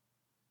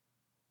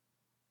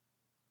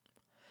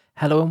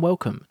Hello and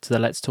welcome to the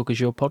Let's Talk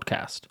Azure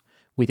podcast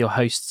with your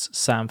hosts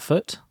Sam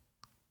Foote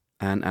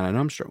and Alan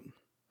Armstrong.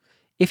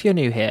 If you're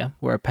new here,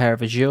 we're a pair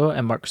of Azure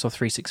and Microsoft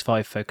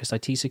 365 focused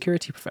IT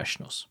security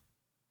professionals.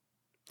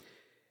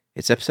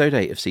 It's episode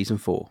 8 of season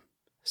 4.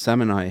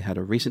 Sam and I had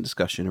a recent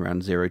discussion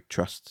around zero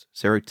touch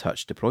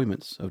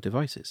deployments of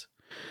devices,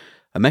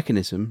 a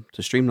mechanism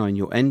to streamline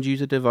your end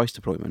user device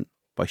deployment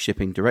by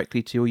shipping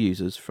directly to your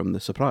users from the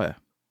supplier.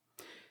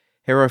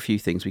 Here are a few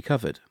things we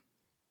covered.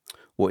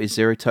 What is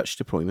zero touch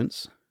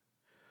deployments?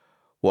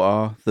 What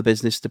are the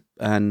business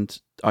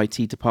and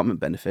IT department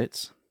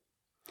benefits?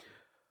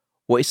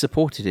 What is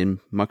supported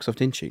in Microsoft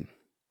Intune?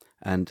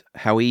 And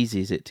how easy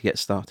is it to get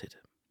started?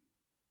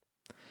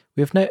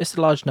 We have noticed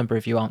a large number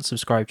of you aren't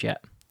subscribed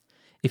yet.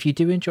 If you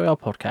do enjoy our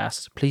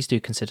podcast, please do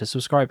consider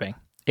subscribing.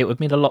 It would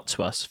mean a lot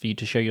to us for you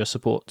to show your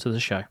support to the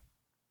show.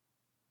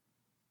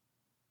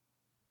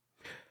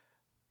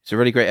 It's a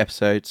really great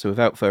episode, so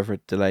without further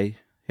delay,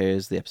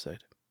 here's the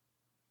episode.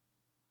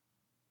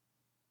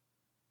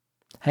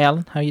 Hey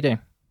Alan, how are you doing?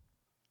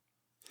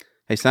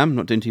 Hey Sam,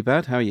 not doing too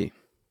bad. How are you?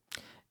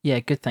 Yeah,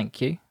 good, thank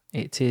you.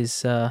 It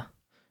is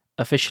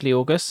officially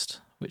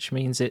August, which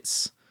means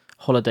it's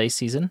holiday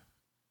season.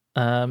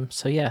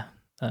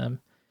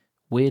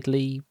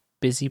 Weirdly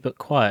busy but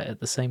quiet at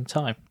the same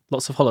time.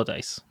 Lots of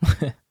holidays.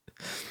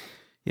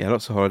 Yeah,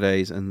 lots of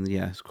holidays, and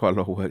it's quite a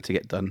lot of work to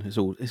get done. It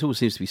all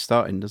seems to be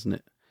starting, doesn't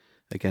it?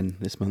 Again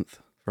this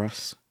month for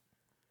us.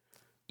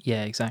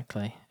 Yeah,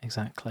 exactly.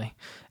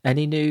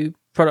 Any new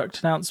product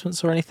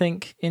announcements or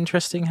anything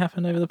interesting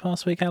happened over the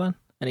past week, Alan?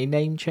 Any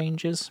name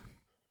changes?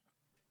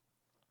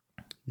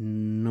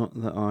 Not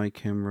that I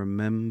can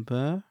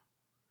remember.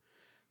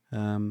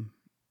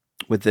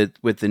 With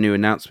the new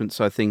announcement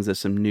side of things, there's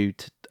some new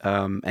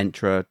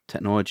Entra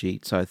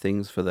technology side of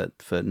things for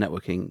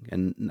networking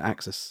and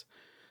access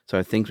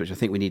side of things, which I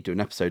think we need to do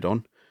an episode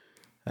on.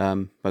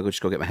 But I've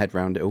just got to get my head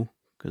around it all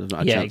because I've not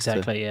had a chance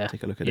to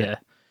take a look at it.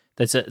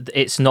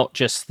 It's not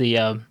just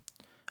the.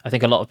 I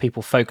think a lot of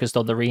people focused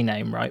on the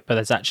rename, right? But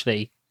there's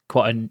actually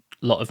quite a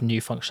lot of new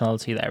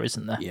functionality there,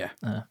 isn't there? Yeah.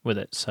 With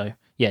it, so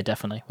yeah,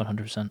 definitely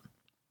 100%.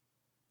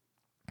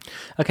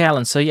 Okay,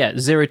 Alan. So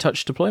zero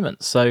touch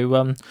deployments.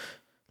 So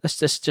let's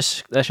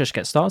just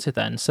get started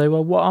then.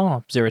 So what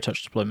are zero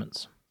touch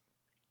deployments?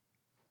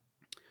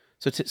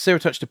 So zero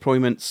touch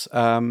deployments,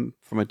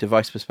 from a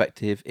device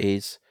perspective,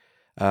 is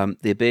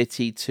the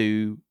ability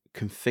to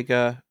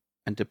configure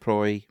and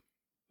deploy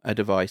a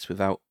device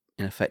without,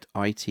 in effect,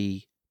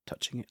 IT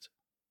touching it.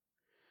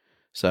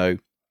 So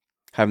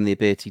having the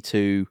ability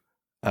to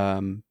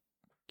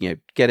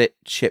get it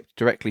shipped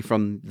directly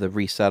from the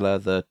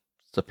reseller, the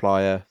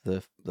supplier,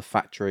 the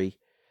factory,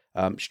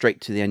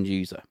 straight to the end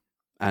user,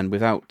 and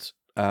without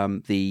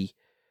the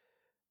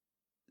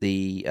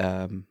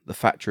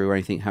factory or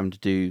anything having to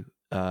do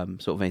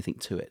sort of anything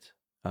to it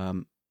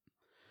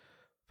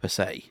per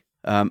se.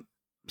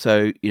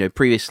 So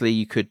previously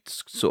you could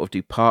sort of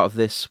do part of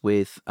this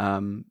with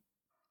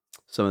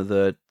some of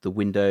the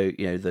window,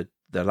 the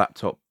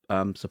laptop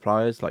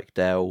suppliers like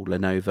Dell,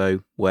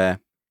 Lenovo, where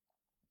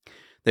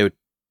they would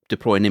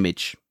deploy an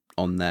image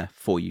on there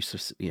for you,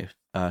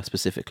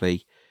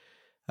 specifically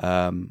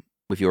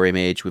with your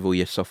image, with all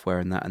your software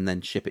and that, and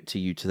then ship it to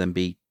you to then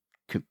be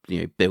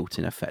built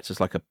in effect. So it's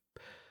like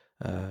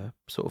a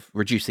sort of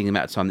reducing the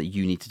amount of time that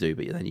you need to do,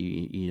 but then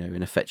you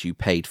in effect you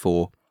paid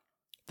for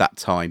that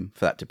time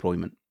for that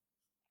deployment.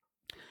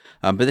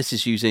 But this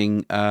is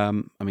using,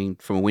 from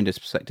a Windows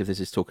perspective, this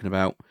is talking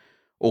about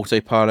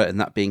autopilot and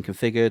that being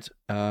configured.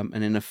 And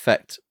in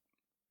effect,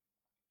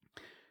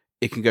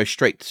 it can go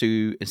straight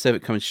to, instead of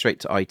it coming straight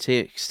to IT,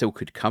 it still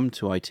could come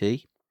to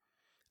IT,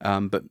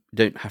 but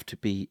don't have to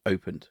be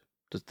opened.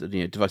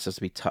 The device has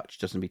to be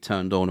touched, doesn't be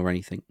turned on or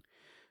anything.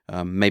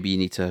 Maybe you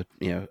need to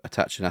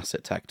attach an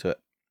asset tag to it.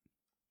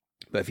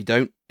 But if you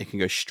don't, it can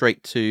go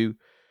straight to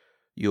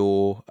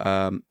your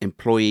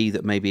employee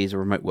that maybe is a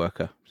remote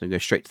worker. So go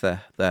straight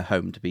to their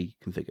home to be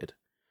configured.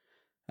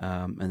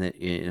 And then it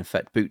in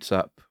effect boots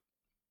up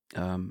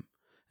and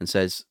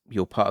says,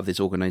 you're part of this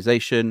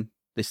organization.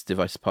 This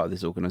device is part of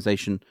this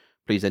organization.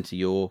 Please enter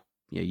your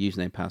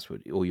username,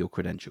 password, or your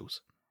credentials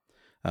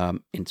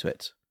into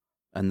it.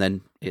 And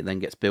then it then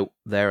gets built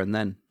there and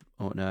then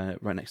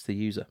right next to the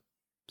user.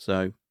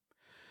 So,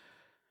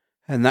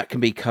 and that can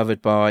be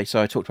covered by,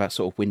 so I talked about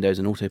sort of Windows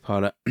and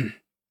autopilot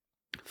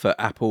for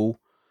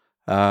Apple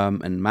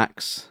and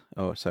Macs,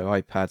 or so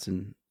iPads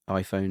and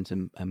iPhones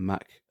and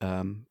Mac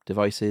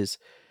devices.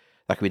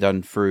 That can be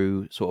done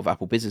through sort of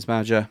Apple Business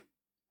Manager,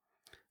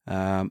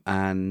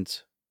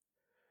 and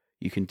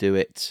you can do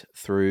it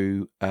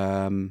through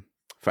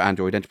for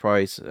Android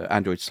Enterprise.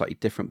 Android's slightly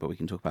different, but we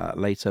can talk about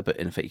that later. But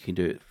in effect, you can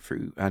do it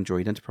through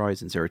Android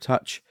Enterprise and Zero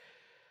Touch,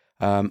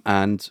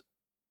 and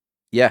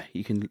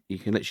you can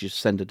literally just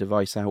send a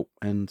device out,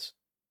 and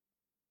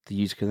the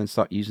user can then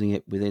start using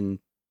it within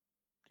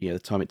the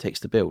time it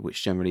takes to build,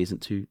 which generally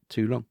isn't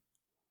too long.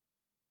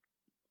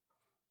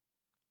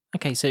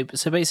 Okay, so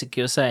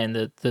basically you're saying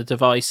that the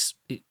device,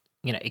 it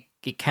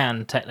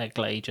can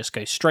technically just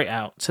go straight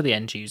out to the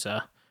end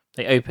user,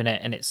 they open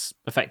it, and it's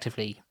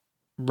effectively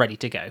ready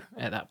to go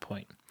at that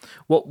point.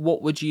 What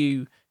would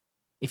you,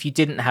 if you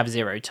didn't have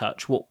zero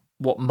touch,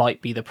 what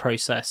might be the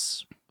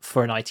process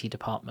for an IT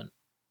department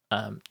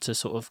to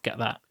sort of get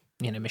that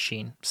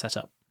machine set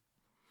up?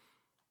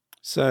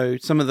 So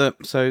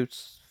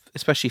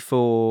especially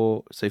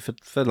for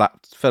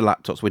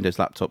laptops, Windows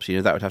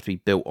laptops, that would have to be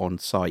built on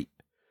site.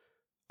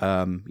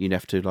 You'd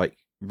have to like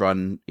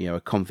run a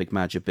config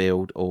manager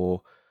build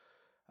or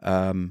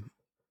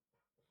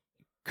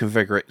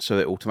configure it so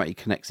it automatically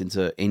connects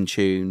into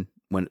Intune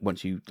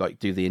once you like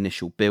do the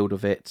initial build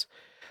of it,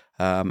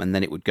 and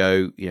then it would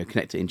go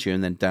connect to Intune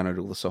and then download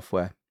all the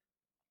software.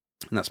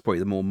 And that's probably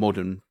the more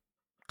modern,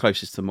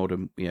 closest to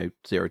modern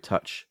zero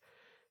touch,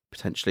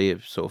 potentially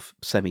sort of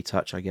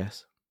semi-touch, I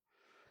guess.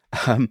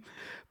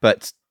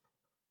 But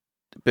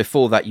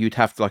before that, you'd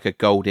have like a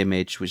gold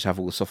image which have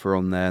all the software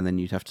on there, and then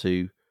you'd have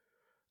to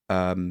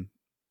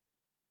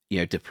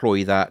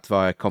deploy that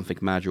via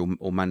config manager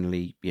or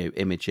manually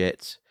image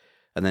it,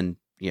 and then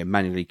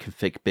manually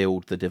config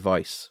build the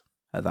device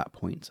at that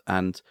point.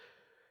 And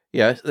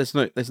there's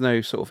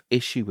no sort of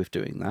issue with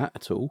doing that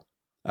at all.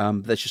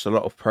 There's just a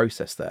lot of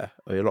process there,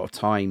 or a lot of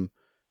time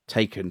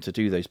taken to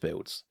do those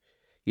builds.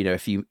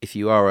 If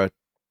you are a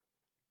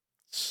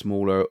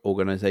smaller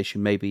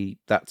organization, maybe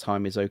that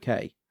time is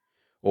okay,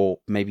 or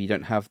maybe you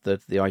don't have the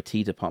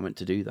IT department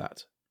to do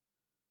that.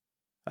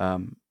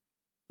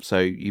 So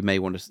you may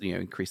want to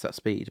increase that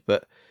speed.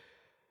 But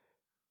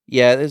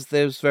yeah,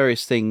 there's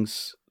various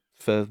things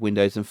for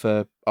Windows and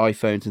for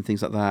iPhones and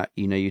things like that.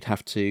 You'd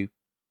have to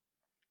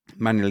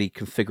manually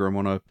configure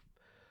them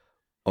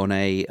on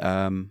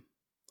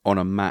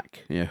a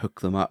Mac,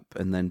 hook them up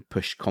and then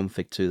push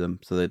config to them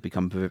so they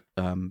become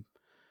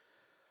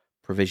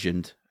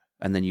provisioned,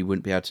 and then you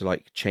wouldn't be able to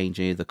like change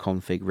any of the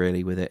config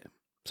really with it.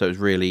 So it was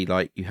really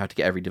like you had to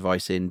get every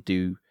device in,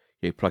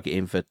 plug it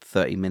in for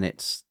 30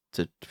 minutes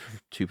to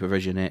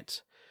provision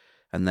it,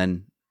 and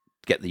then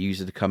get the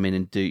user to come in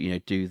and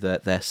do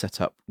their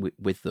setup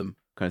with them,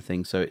 kind of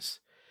thing. So it's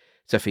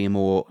definitely a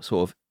more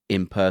sort of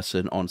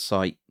in-person,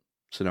 on-site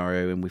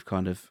scenario, and we've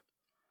kind of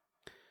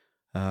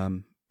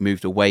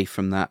moved away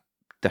from that.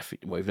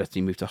 We've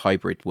definitely moved to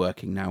hybrid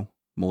working now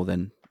more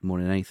than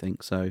anything.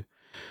 So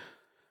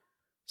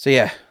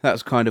yeah,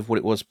 that's kind of what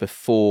it was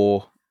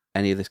before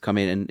any of this come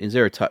in. And in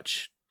zero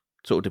touch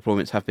sort of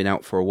deployments have been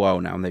out for a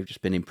while now, and they've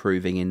just been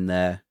improving in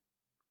their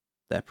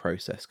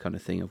process, kind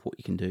of thing, of what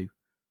you can do.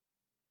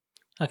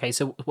 Okay,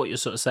 so what you're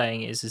sort of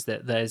saying is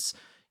that there's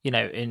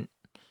an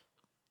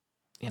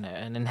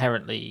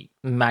inherently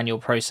manual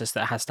process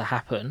that has to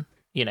happen.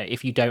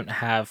 If you don't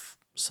have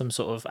some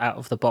sort of out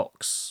of the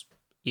box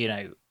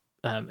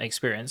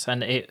experience,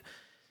 and it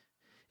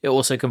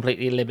also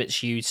completely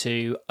limits you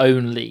to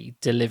only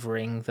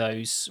delivering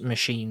those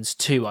machines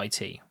to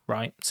IT,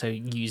 right? So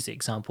use the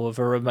example of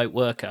a remote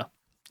worker.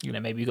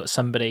 Maybe you've got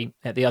somebody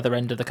at the other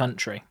end of the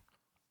country.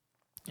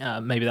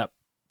 Maybe that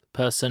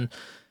person,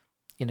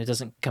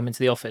 doesn't come into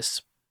the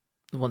office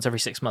once every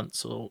 6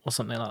 months or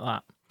something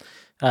like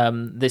that.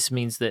 This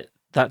means that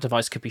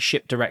device could be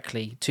shipped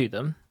directly to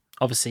them.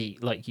 Obviously,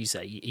 like you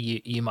say,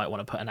 you might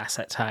want to put an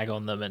asset tag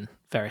on them and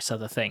various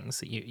other things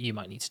that you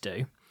might need to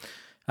do.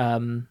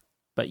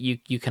 But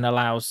you can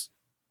allow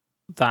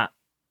that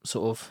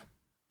sort of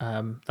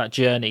that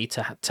journey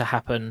to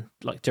happen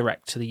like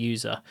direct to the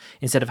user,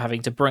 instead of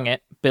having to bring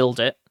it, build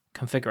it,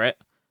 configure it,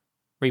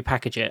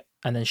 repackage it,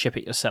 and then ship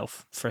it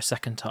yourself for a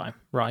second time,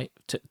 right,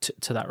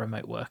 to that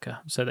remote worker.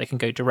 So they can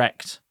go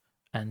direct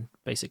and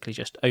basically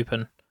just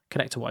open,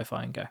 connect to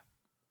Wi-Fi and go.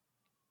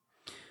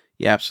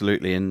 Yeah,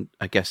 absolutely. And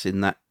I guess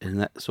in that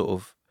sort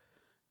of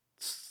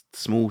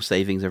small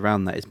savings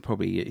around that is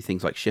probably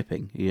things like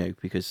shipping,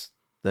 because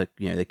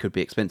they could be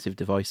expensive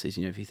devices.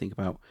 If you think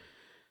about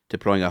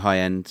deploying a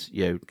high-end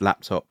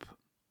laptop,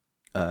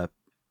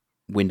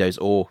 Windows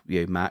or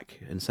Mac,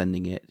 and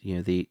sending it,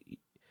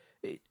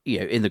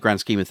 in the grand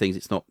scheme of things,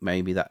 it's not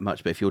maybe that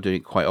much, but if you're doing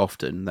it quite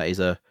often, that is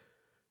a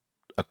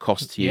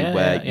cost to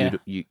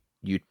you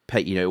you'd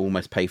pay,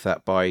 almost pay for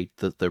that by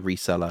the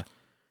reseller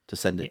to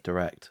send it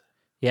direct.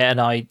 Yeah,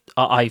 and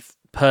I've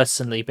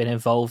personally been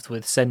involved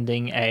with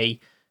sending a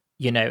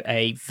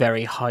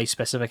very high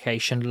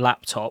specification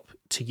laptop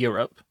to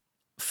Europe,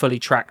 fully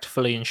tracked,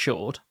 fully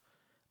insured,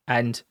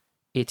 and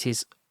it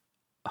is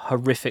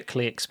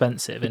horrifically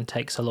expensive and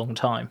takes a long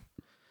time.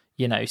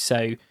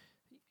 So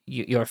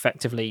you're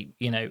effectively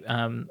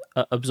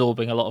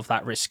absorbing a lot of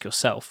that risk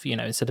yourself.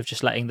 Instead of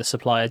just letting the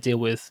supplier deal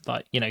with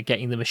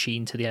getting the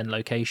machine to the end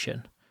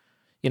location.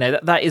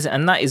 That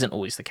isn't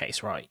always the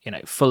case, right?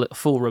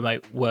 Full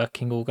remote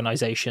working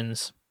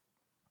organizations,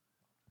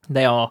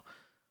 they are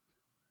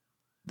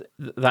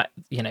that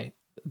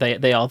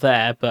they are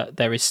there, but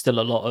there is still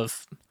a lot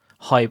of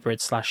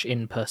hybrid /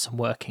 in-person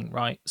working,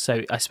 right?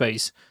 So I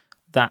suppose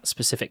that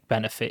specific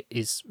benefit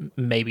is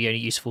maybe only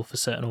useful for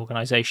certain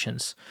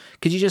organizations.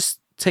 Could you just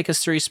take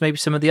us through maybe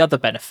some of the other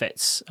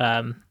benefits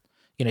to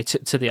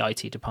the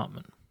IT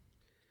department?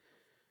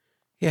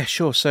 Yeah,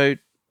 sure. So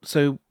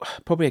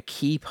probably a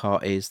key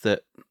part is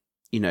that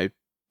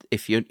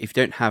if you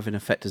don't have in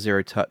effect a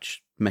zero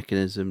touch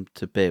mechanism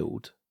to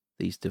build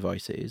these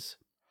devices,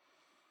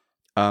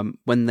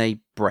 when they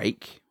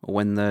break or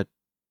when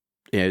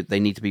they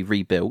need to be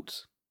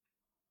rebuilt,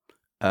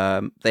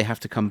 they have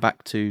to come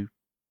back to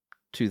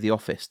the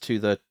office, to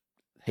the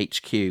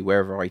HQ,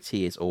 wherever IT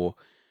is, or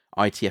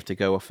IT have to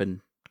go off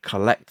and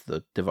collect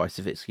the device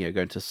if it's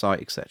going to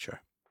site, etc.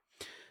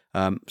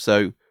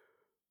 So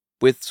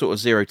with sort of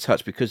zero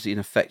touch, because in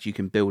effect you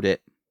can build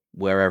it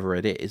wherever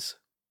it is,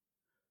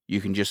 you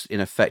can just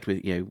in effect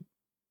with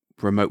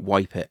remote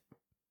wipe it,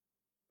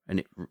 and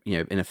it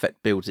in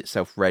effect builds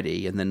itself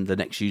ready, and then the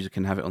next user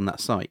can have it on that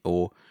site.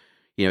 Or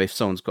if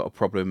someone's got a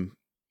problem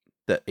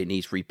that it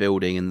needs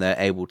rebuilding and they're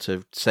able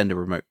to send a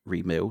remote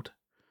rebuild,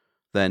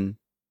 then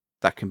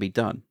that can be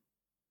done.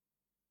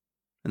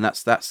 And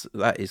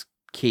that is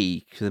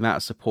key, because the amount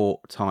of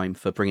support time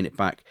for bringing it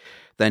back,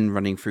 then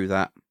running through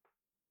that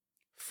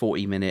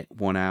 40-minute,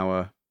 1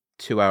 hour,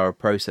 2 hour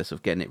process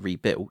of getting it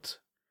rebuilt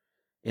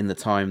in the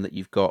time that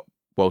you've got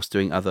whilst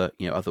doing other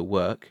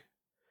work,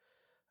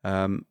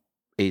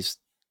 is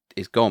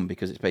gone,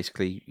 because it's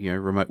basically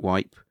remote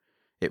wipe,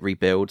 it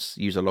rebuilds,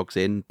 user logs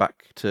in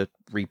back to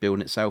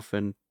rebuilding itself,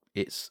 and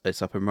it's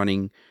up and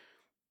running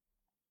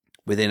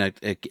within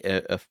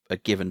a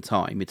given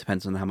time. It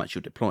depends on how much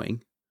you're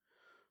deploying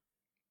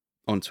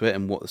onto it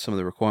and what some of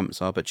the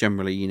requirements are, but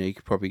generally you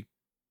could probably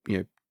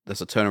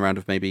there's a turnaround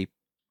of maybe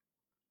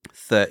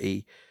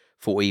 30,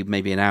 40,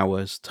 maybe an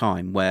hour's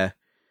time, where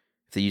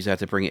if the user had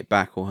to bring it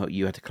back or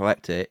you had to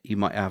collect it, you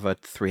might have a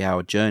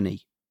 3-hour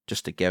journey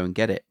just to go and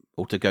get it,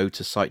 or to go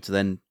to site to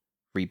then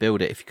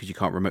rebuild it because you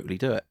can't remotely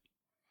do it.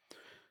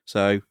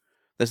 So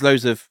there's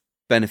loads of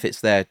benefits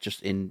there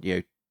just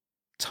in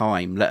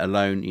time, let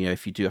alone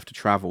if you do have to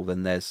travel,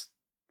 then there's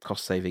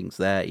cost savings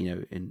there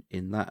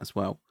in that as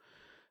well.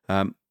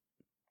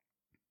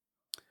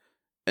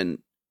 And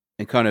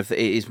kind of it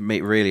is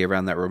really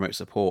around that remote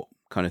support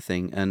kind of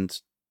thing. And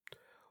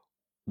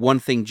one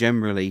thing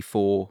generally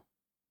for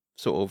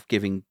sort of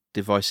giving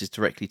devices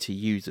directly to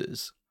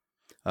users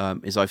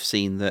is I've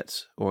seen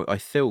that, or I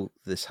feel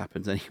this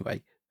happens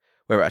anyway,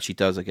 where it actually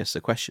does, I guess,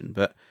 the question,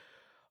 but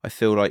I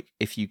feel like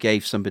if you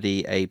gave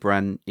somebody a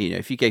brand,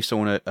 if you gave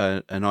someone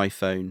an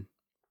iPhone,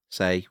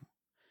 say,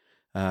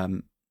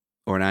 or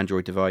an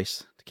Android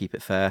device, to keep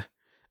it fair,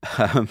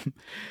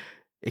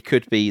 it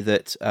could be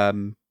that,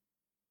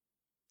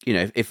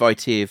 if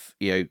IT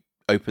have,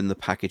 opened the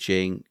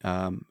packaging,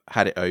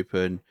 had it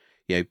open,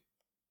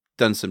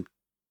 done some,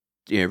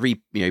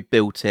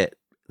 built it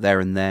there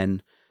and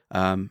then,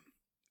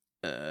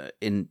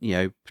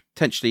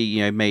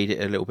 potentially, made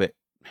it a little bit,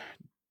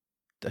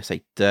 I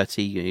say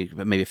dirty,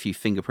 but maybe a few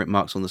fingerprint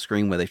marks on the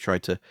screen where they've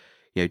tried to,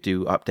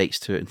 do updates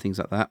to it and things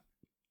like that,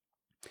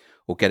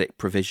 or get it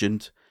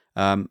provisioned.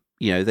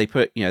 They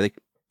put, they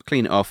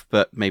clean it off,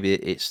 but maybe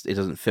it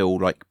doesn't feel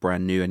like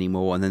brand new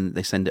anymore, and then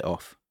they send it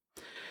off.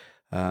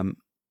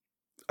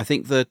 I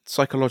think the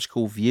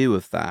psychological view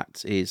of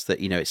that is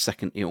that it's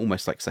second,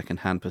 almost like second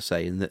hand per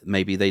se, and that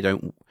maybe they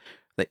don't,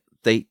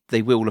 they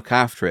will look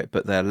after it,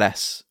 but they're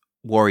less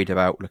worried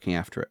about looking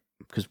after it,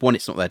 because one,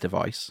 it's not their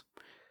device.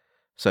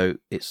 So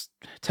it's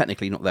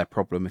technically not their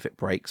problem if it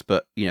breaks,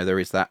 but there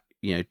is that,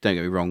 don't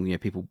get me wrong,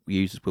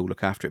 users will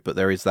look after it, but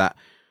there is that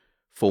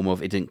form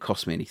of it didn't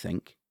cost me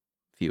anything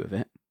view of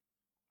it.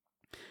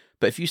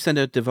 But if you send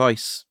a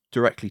device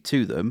directly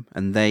to them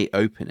and they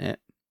open it,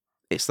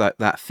 it's like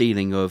that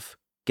feeling of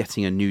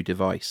getting a new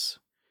device.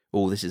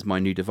 Oh, this is my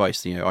new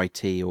device,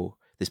 IT or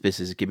this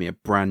business is giving me a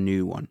brand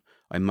new one.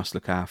 I must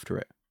look after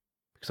it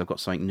because I've got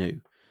something new.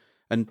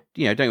 And,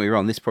 don't get me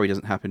wrong, this probably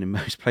doesn't happen in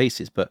most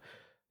places, but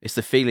it's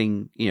the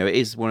feeling, it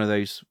is one of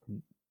those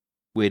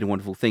weird and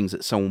wonderful things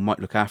that someone might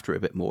look after it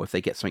a bit more if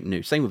they get something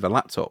new. Same with a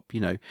laptop,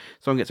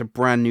 someone gets a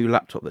brand new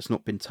laptop that's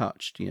not been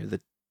touched,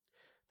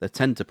 they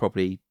tend to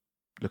probably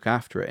look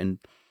after it. And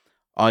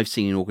I've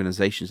seen in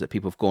organizations that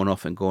people have gone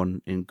off and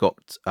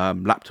got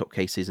laptop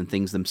cases and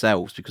things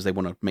themselves because they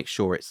want to make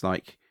sure it's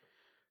like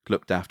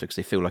looked after because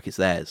they feel like it's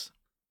theirs.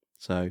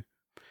 So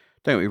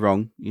don't get me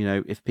wrong,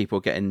 if people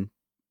are getting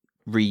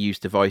reused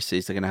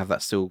devices, they're going to have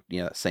that still,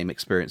 that same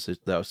experience that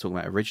I was talking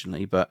about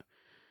originally. But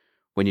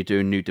when you're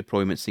doing new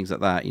deployments, things like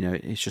that,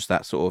 it's just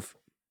that sort of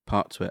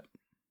part to it.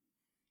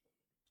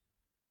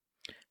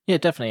 Yeah,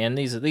 definitely. And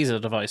these are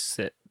devices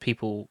that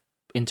people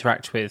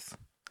interact with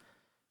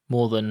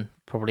more than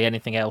probably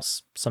anything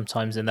else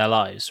sometimes in their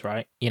lives,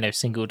 right?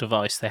 Single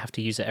device, they have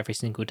to use it every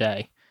single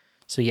day.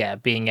 So yeah,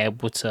 being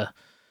able to,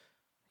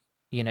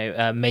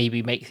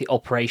 maybe make the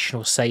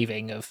operational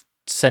saving of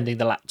sending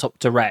the laptop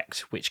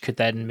direct, which could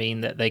then mean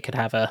that they could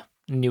have a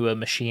newer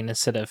machine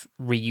instead of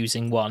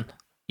reusing one,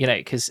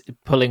 because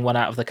pulling one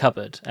out of the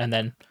cupboard and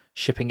then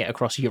shipping it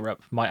across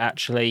Europe might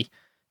actually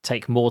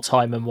take more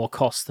time and more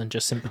cost than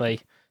just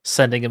simply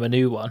sending them a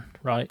new one,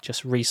 right?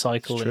 Just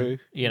recycle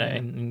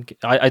and,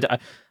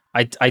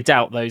 I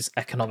doubt those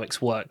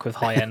economics work with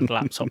high-end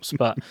laptops,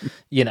 but,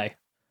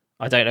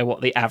 I don't know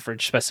what the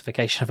average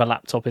specification of a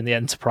laptop in the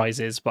enterprise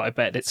is, but I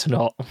bet it's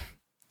not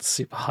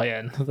super high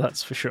end,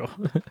 that's for sure.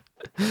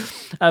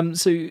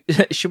 So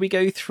should we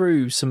go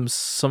through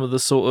some of the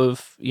sort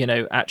of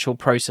actual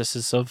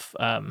processes of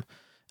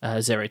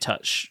zero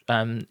touch?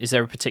 Is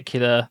there a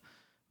particular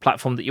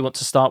platform that you want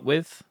to start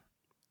with?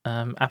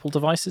 Apple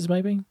devices,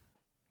 maybe?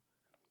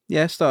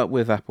 Yeah, start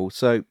with Apple.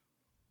 So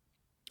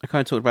I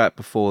kind of talked about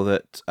before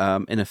that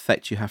in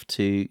effect you have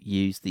to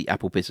use the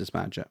Apple Business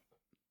Manager.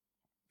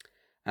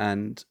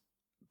 And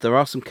there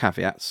are some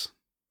caveats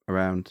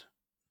around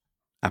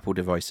Apple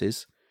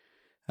devices.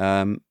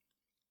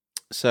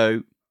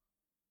 So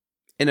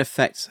in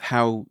effect,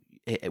 how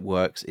it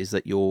works is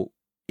that you're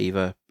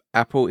either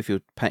Apple, if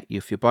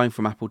you're buying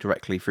from Apple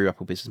directly through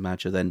Apple Business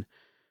Manager, then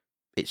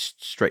it's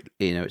straight,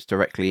 it's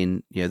directly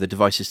in, the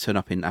devices turn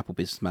up in Apple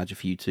Business Manager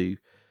for you to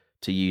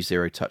use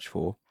Zero Touch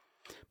for.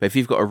 But if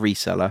you've got a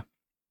reseller,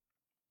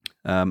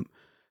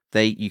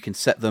 you can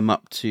set them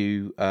up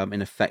to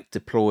in effect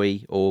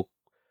deploy or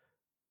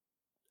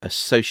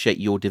associate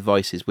your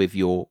devices with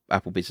your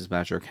Apple Business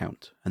Manager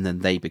account, and then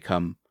they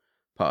become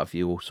part of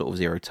your sort of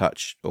Zero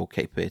Touch or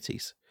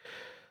capabilities.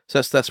 So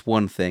that's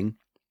one thing.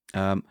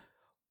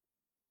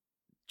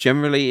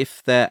 Generally,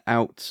 if they're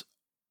not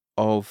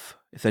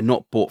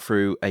bought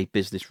through a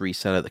business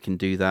reseller that can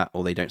do that,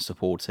 or they don't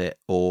support it,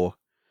 or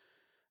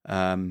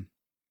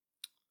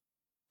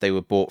they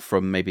were bought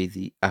from maybe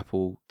the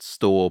Apple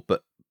Store,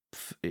 but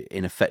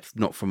in effect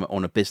not from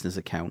on a business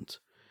account,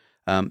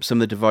 some of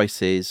the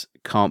devices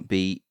can't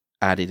be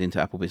added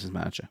into Apple Business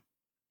Manager.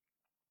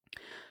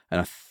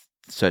 And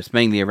so it's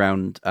mainly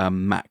around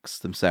Macs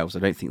themselves. I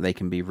don't think they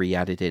can be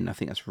re-added in. I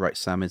think that's right,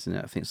 Sam, isn't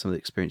it? I think some of the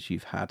experience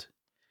you've had.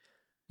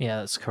 Yeah,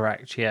 that's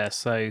correct. Yeah,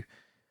 so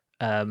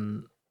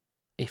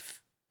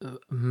if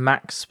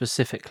Macs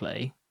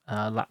specifically,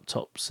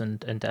 laptops and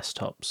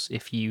desktops,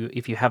 if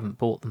you haven't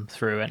bought them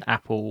through an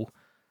Apple,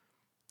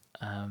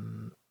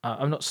 I'm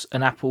not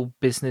an Apple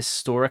Business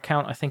Store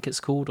account, I think it's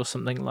called, or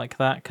something like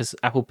that, because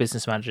Apple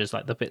Business Manager is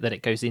like the bit that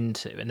it goes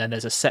into, and then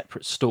there's a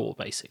separate store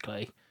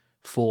basically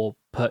for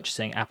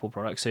purchasing Apple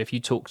products. So if you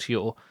talk to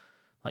your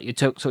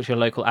talk to your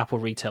local Apple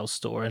retail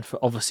store, and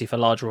obviously for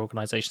larger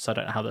organizations, I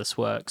don't know how this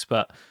works,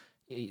 but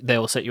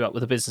they'll set you up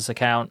with a business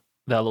account.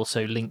 They'll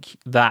also link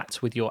that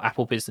with your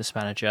Apple Business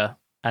Manager,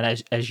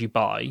 and as you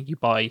buy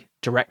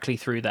directly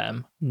through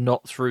them,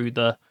 not through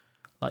the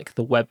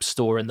web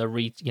store and the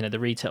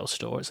retail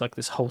store. It's like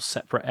this whole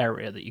separate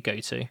area that you go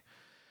to.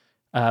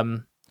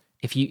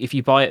 If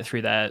you buy it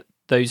through there,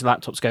 those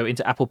laptops go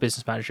into Apple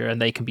Business Manager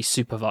and they can be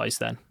supervised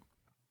then.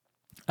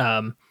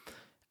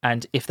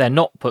 And if they're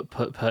not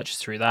purchased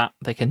through that,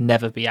 they can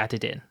never be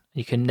added in.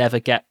 You can never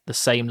get the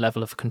same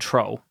level of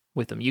control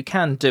with them. You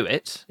can do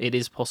it; it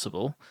is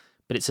possible,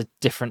 but it's a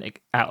different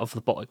out of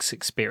the box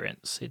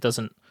experience. It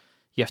doesn't.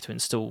 You have to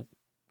install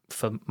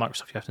for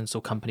Microsoft. You have to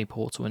install Company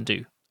Portal and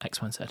do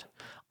X, Y, and Z.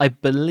 I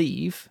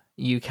believe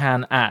you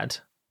can add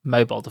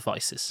mobile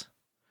devices,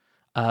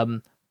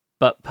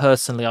 but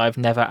personally, I've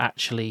never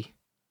actually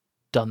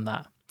done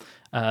that.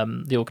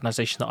 The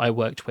organisation that I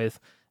worked with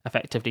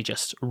effectively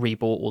just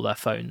rebought all their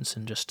phones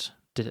and just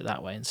did it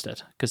that way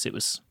instead, because it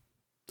was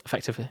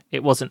effectively,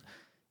 it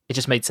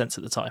just made sense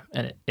at the time,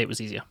 and it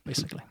was easier,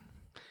 basically.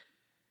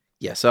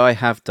 Yeah, so I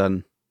have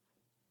done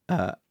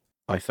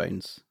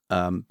iPhones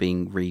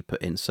being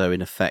re-put in. So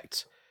in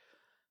effect,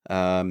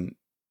 they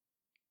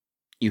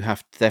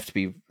have to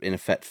be in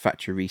effect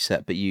factory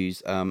reset, but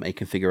use a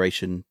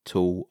configuration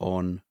tool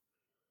on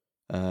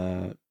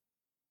a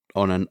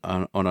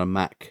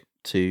Mac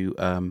to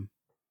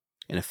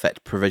in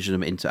effect provision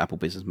them into Apple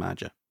Business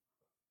Manager.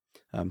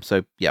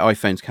 So yeah,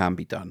 iPhones can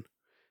be done.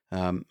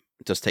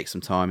 It does take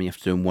some time, and you have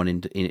to do them one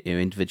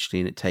individually,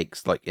 and it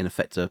takes in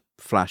effect a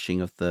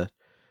flashing of the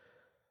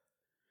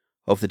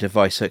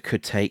device. So it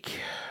could take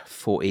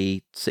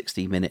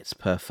 40-60 minutes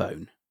per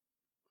phone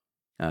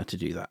to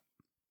do that.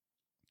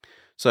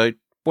 So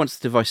once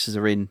the devices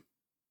are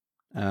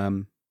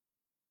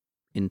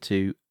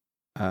into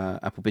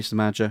Apple Business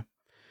Manager,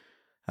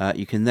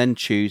 you can then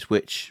choose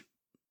which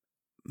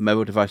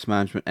mobile device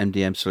management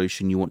MDM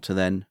solution you want to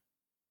then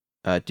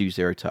do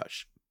Zero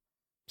Touch.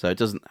 So it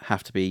doesn't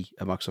have to be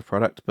a Microsoft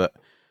product, but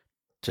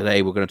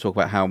today we're going to talk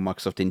about how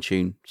Microsoft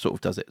Intune sort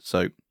of does it.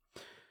 So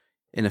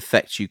in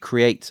effect, you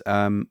create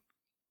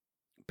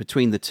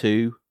between the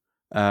two,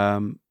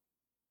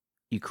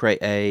 you create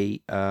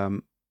a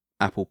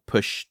Apple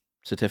push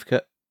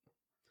certificate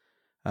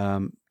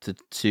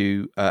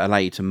to allow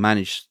you to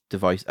manage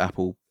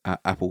Apple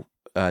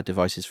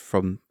devices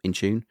from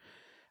Intune,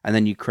 and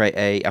then you create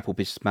a Apple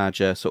Business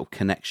Manager sort of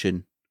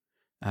connection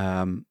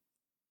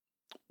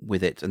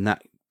with it, and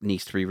that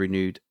needs to be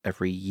renewed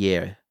every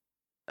year,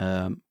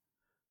 I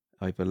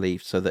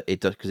believe, so that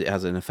it does, because it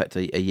has in effect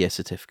a year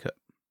certificate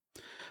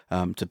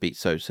to be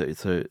so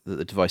that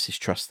the devices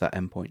trust that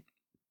endpoint.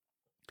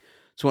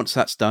 So once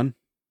that's done,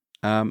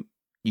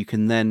 you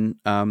can then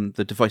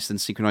the device then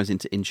synchronize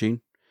into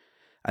Intune,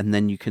 and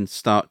then you can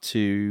start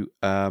to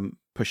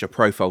push a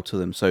profile to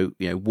them. So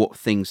what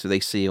things do they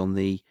see on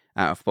the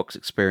out of box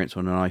experience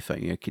on an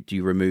iPhone? Do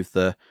you remove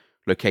the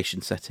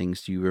location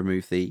settings? Do you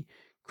remove the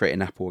create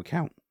an Apple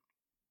account?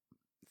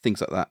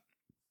 things like that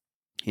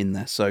in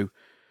there. So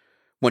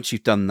once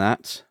you've done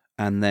that,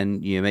 and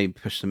then you maybe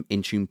push some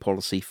Intune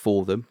policy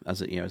for them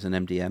as as an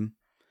MDM,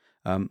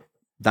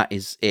 that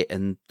is it.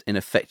 And in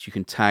effect, you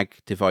can tag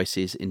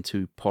devices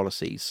into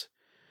policies,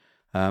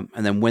 and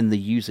then when the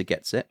user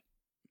gets it,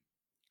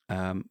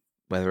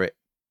 whether it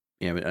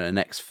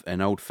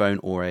an old phone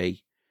or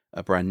a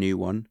brand new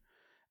one,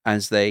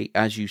 as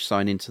you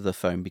sign into the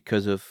phone,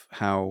 because of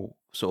how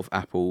sort of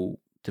Apple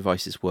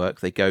devices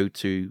work, they go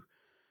to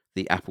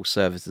the Apple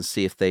servers and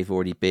see if they've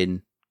already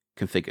been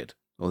configured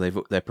or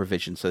they're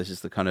provisioned. So this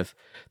is the kind of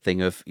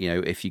thing of,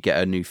 if you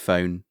get a new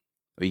phone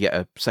or you get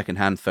a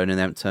second-hand phone and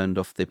they haven't turned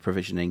off the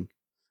provisioning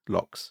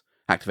locks,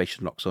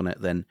 activation locks on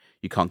it, then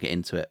you can't get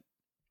into it.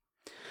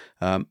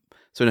 So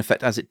in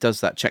effect, as it does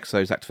that, checks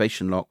those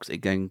activation locks,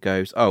 it then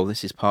goes, oh,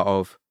 this is part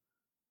of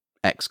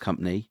X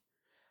company,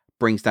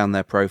 brings down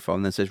their profile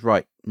and then says,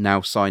 right,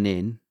 now sign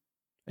in.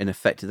 In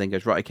effect, it then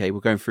goes, right, okay, we're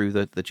going through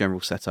the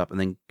general setup, and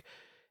then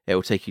it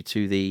will take you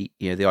to the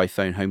the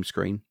iPhone home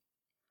screen,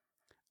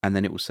 and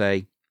then it will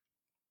say,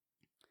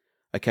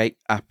 okay,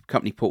 app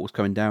company portal's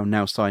coming down,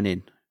 now sign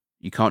in.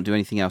 You can't do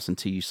anything else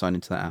until you sign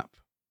into that app.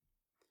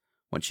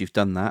 Once you've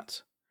done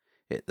that,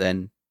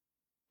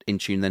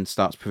 Intune then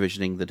starts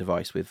provisioning the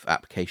device with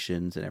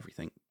applications and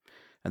everything.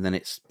 And then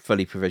it's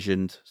fully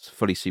provisioned,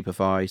 fully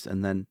supervised,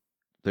 and then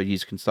the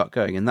user can start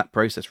going. And that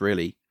process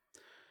really,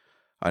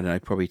 I don't know,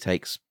 probably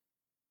takes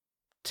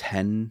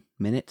 10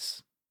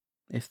 minutes,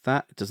 if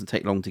that. It doesn't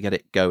take long to get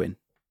it going.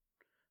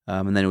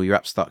 And then all your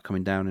apps start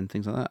coming down and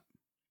things like that.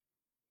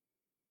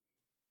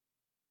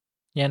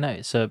 Yeah, no,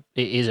 it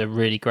is a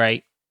really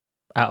great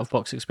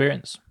out-of-box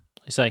experience.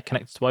 You say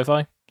connected to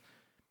Wi-Fi.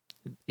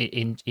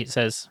 It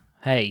says,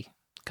 hey,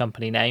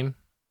 company name,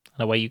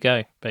 and away you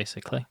go,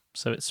 basically.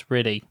 So it's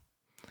really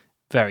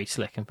very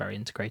slick and very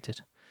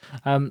integrated.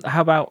 How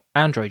about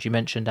Android? You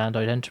mentioned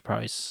Android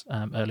Enterprise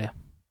earlier.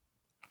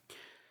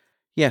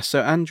 Yeah,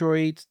 so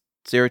Android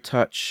Zero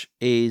Touch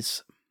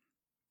is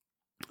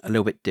a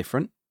little bit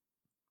different.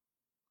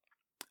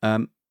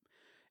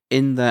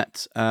 In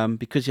that,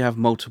 because you have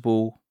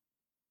multiple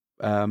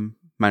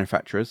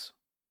manufacturers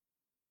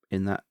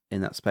in that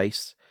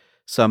space,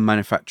 some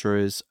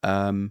manufacturers,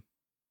 what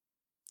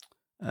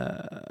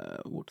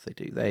do they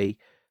do?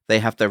 They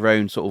have their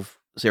own sort of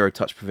zero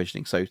touch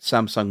provisioning. So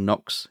Samsung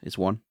Knox is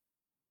one.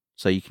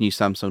 So you can use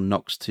Samsung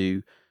Knox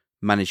to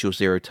manage your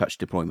zero touch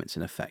deployments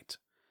in effect.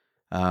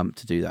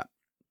 To do that,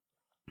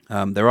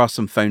 there are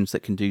some phones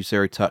that can do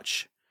zero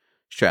touch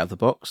straight out of the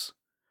box,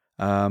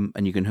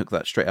 and you can hook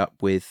that straight up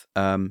with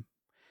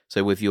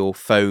with your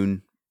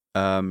phone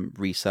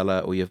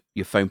reseller or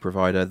your phone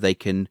provider. They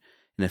can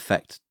in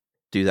effect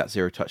do that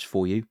zero touch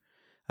for you.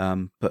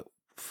 But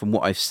from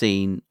what I've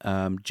seen,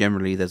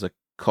 generally there's a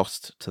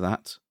cost to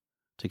that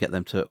to get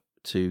them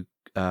to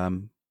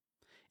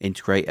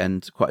integrate,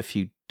 and quite a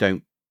few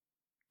don't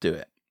do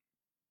it.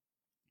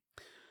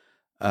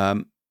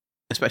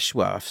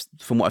 Especially,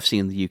 from what I've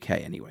seen in the UK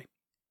anyway.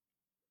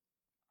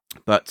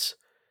 But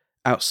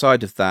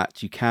outside of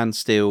that, you can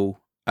still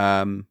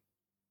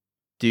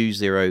do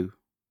zero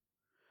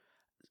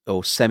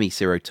or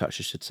semi-zero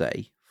touch, I should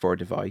say, for a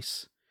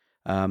device.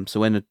 So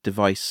when a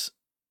device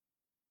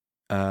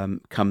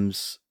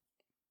boots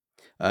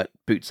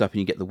up and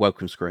you get the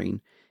welcome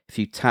screen, if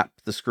you tap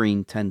the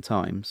screen 10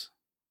 times,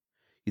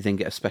 you then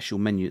get a special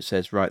menu that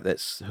says, right,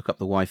 let's hook up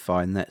the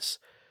Wi-Fi and let's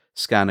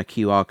scan a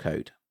QR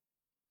code.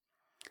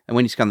 And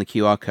when you scan the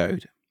QR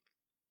code,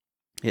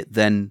 it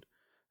then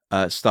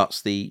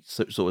starts the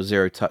sort of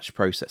zero touch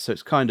process. So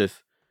it's kind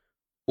of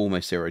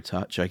almost zero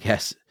touch, I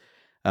guess.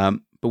 But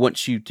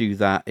once you do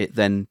that, it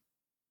then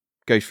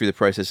goes through the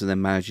process and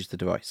then manages the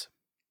device.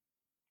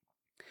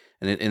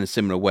 And in a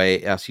similar way,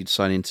 it asks you to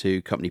sign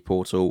into company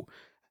portal,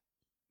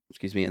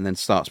 and then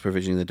starts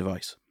provisioning the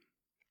device.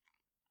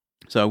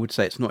 So I would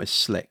say it's not as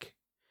slick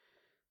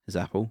as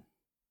Apple.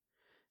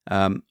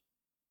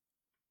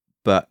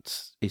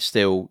 But it's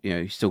still,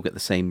 you still get the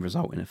same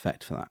result in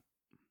effect for that.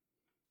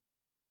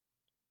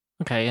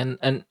 Okay,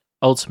 and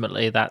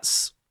ultimately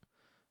that's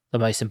the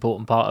most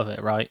important part of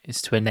it, right?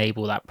 Is to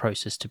enable that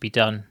process to be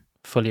done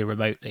fully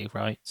remotely,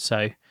 right?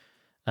 So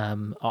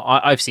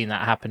I've seen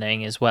that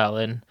happening as well,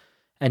 and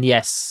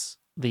yes,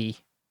 the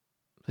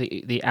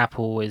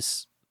Apple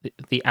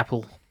the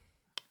Apple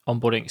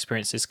onboarding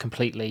experience is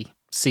completely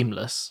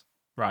seamless,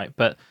 right?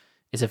 But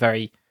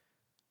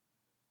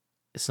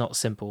it's not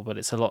simple, but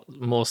it's a lot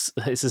more.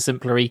 It's a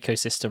simpler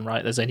ecosystem,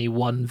 right? There's only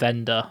one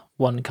vendor,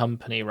 one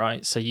company,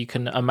 right? So you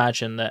can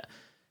imagine that,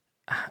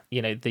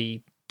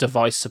 the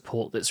device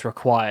support that's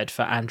required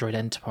for Android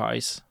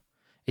Enterprise,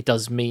 it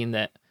does mean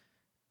that,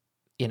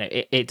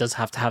 it does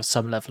have to have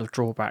some level of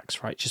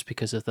drawbacks, right? Just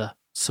because of the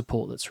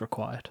support that's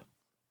required.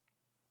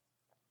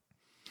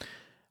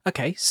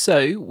 Okay,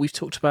 so we've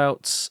talked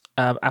about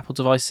Apple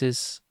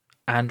devices,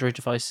 Android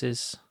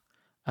devices,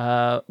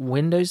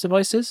 Windows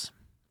devices.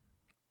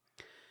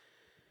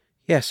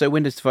 Yeah, so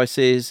Windows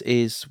devices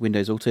is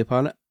Windows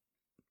Autopilot,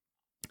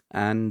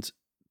 and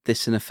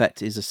this in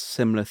effect is a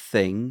similar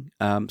thing.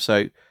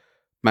 So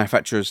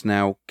manufacturers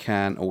now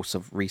can, or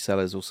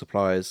resellers or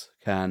suppliers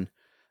can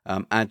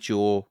add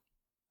your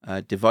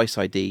device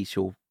IDs,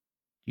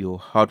 your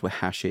hardware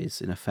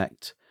hashes, in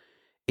effect,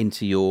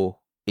 into your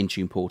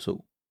Intune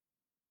portal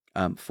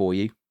for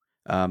you,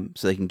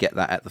 so they can get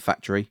that at the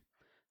factory.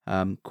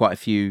 Quite a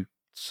few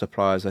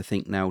suppliers, I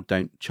think, now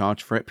don't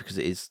charge for it because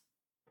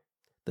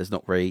there's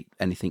not really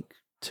anything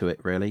to it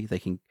really.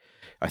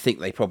 I think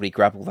they probably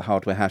grab all the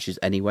hardware hashes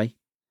anyway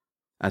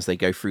as they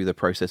go through the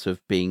process of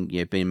being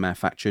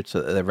manufactured,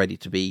 so that they're ready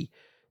to be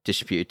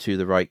distributed to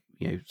the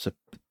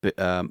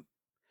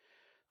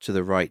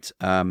right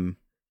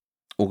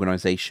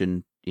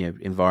organization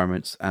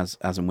environments as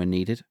and when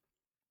needed.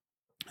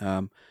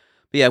 But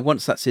yeah,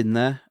 once that's in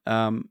there,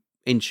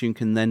 Intune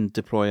can then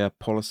deploy a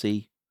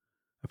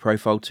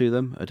profile to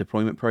them, a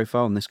deployment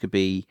profile, and this could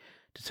be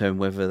determine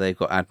whether they've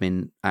got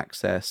admin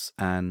access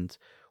and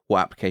what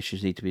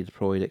applications need to be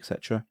deployed,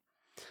 etc.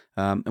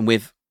 And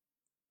with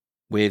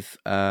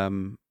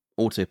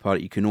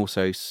Autopilot, you can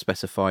also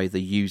specify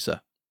the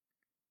user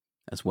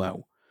as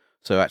well.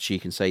 So actually,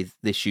 you can say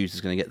this user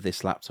is going to get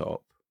this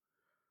laptop,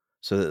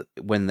 so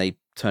that when they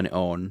turn it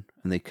on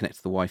and they connect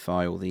to the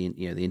Wi-Fi or the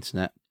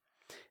internet,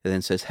 it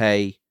then says,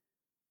 "Hey,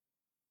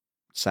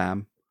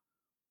 Sam,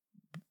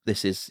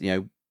 this is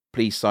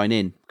please sign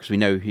in because we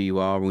know who you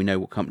are and we know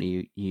what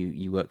company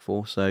you work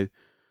for. So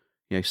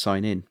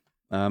sign in."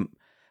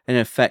 In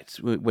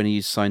effect, when a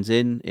user signs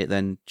in, it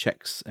then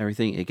checks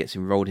everything. It gets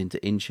enrolled into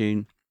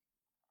Intune,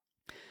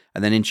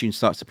 and then Intune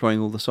starts deploying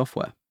all the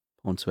software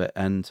onto it.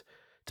 And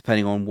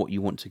depending on what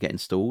you want to get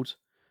installed,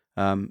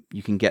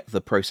 you can get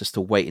the process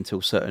to wait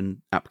until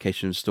certain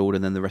applications are installed,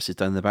 and then the rest is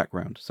done in the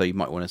background. So you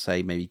might want to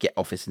say maybe get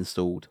Office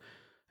installed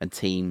and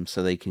Teams,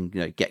 so they can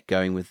get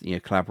going with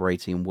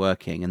collaborating and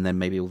working, and then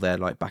maybe all their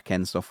back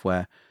end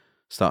software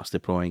starts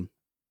deploying.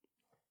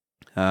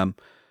 So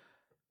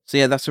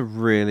yeah, that's a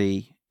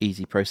really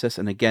easy process.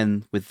 And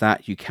again, with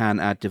that, you can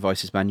add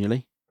devices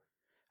manually,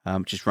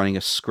 just running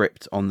a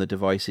script on the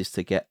devices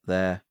to get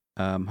their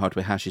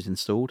hardware hashes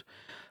installed,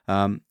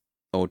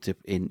 or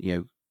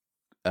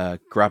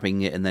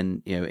grabbing it and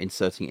then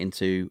inserting it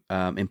into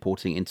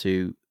importing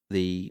into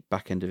the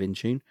back end of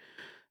Intune.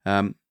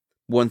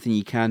 One thing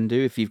you can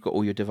do if you've got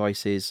all your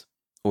devices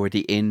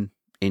already in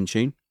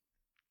Intune,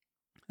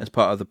 as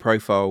part of the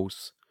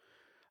profiles,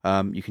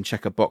 you can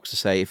check a box to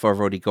say, if I've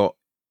already got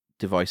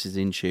devices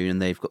in Intune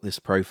and they've got this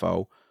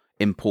profile,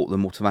 import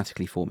them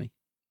automatically for me.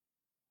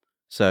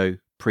 So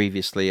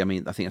previously, I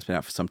think that's been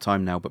out for some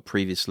time now, but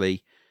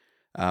previously,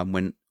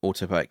 when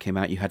Autopilot came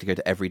out, you had to go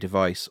to every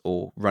device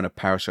or run a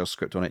PowerShell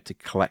script on it to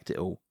collect it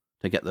all,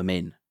 to get them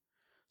in.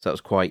 So that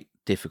was quite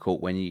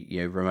difficult when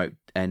you remote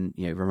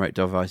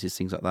devices,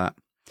 things like that.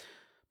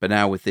 But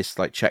now with this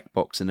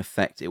checkbox in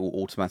effect, it will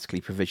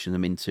automatically provision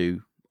them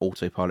into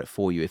Autopilot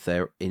for you if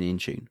they're in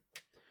Intune.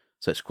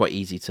 So it's quite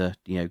easy to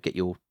get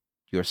your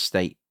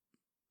estate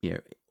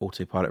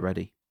Autopilot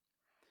ready.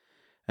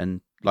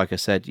 And like I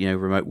said,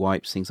 remote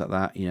wipes, things like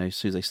that. As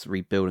soon as they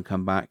rebuild and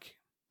come back,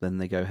 then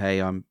they go,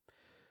 "Hey,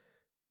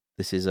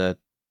 this is a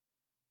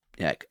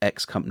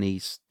X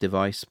company's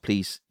device.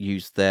 Please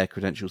use their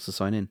credentials to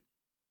sign in."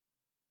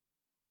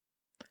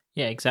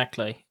 Yeah,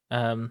 exactly.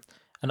 And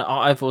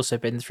I've also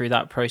been through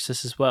that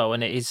process as well,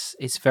 and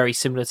it's very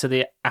similar to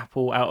the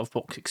Apple out of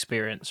box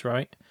experience,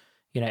 right?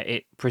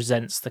 It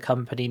presents the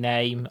company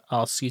name,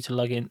 asks you to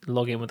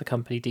log in with the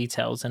company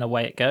details, and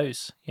away it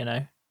goes.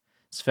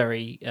 It's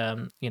very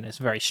it's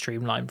very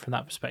streamlined from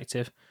that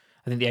perspective.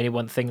 I think the only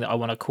one thing that I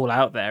want to call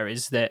out there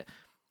is that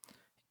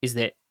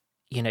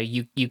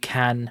you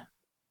can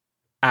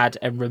add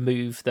and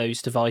remove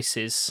those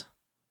devices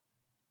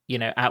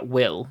at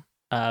will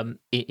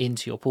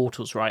into your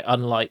portals, right?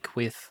 Unlike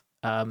with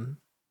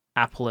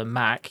Apple and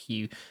Mac,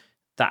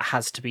 that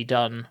has to be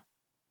done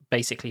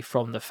basically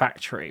from the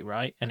factory,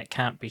 right? And it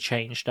can't be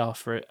changed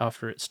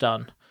after it's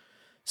done.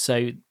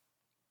 So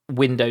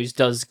Windows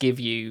does give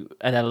you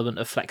an element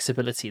of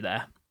flexibility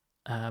there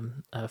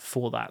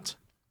for that.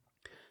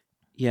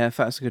 Yeah,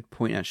 that's a good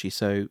point actually.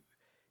 So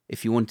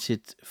if you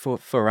wanted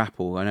for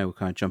Apple, I know we're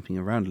kind of jumping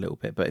around a little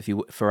bit, but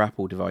for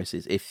Apple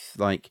devices, if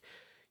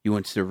you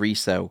wanted to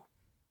resell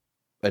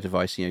a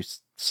device,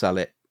 sell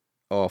it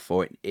off,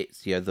 or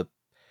it's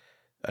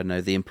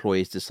the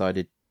employees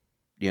decided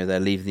they're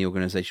leaving the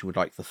organization, would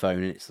like the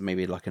phone, and it's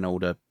maybe an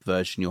older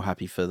version, you're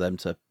happy for them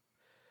to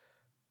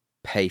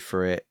pay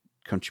for it,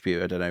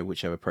 contribute, I don't know,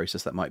 whichever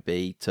process that might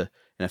be, to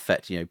in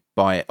effect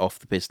buy it off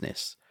the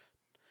business.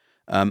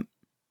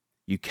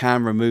 You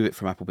can remove it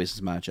from Apple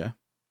Business Manager,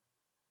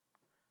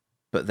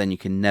 but then you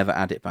can never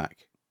add it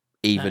back,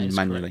 even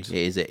manually.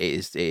 Correct.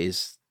 It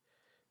is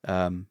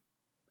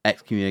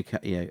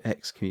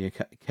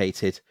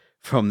excommunicated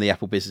from the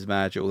Apple Business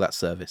Manager, all that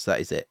service. That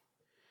is it.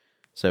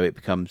 So it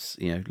becomes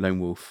lone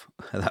wolf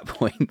at that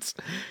point.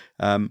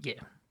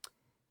 Yeah.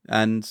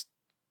 And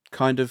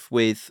kind of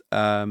with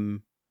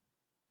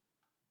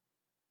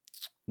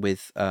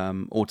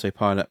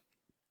Autopilot,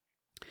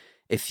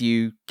 if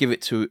you give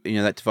it to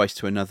that device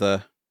to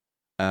another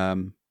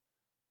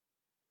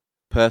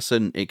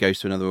person, it goes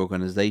to another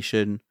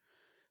organization.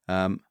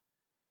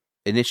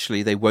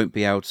 initially they won't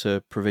be able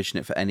to provision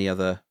it for any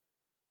other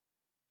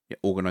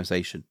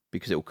organization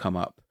because it will come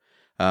up.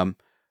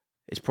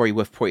 It's probably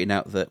worth pointing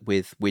out that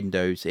with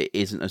Windows, it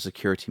isn't a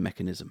security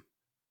mechanism,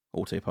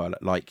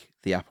 autopilot, like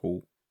the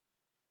Apple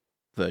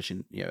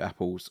version,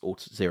 Apple's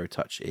Zero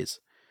Touch is.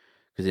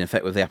 Because in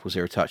effect, with the Apple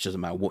Zero Touch, it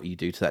doesn't matter what you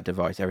do to that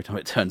device. Every time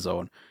it turns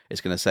on,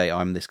 it's going to say,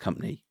 I'm this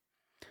company.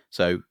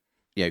 So,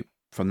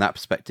 from that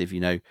perspective,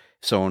 if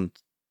someone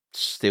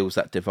steals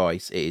that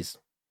device, it is...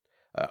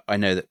 I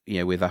know that,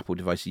 with Apple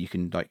devices, you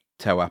can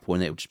tell Apple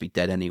and it'll just be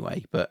dead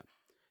anyway. But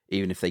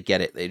even if they get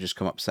it, they just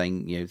come up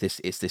saying,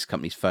 it's this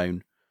company's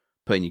phone,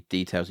 put in your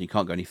details, and you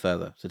can't go any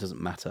further. So it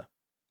doesn't matter.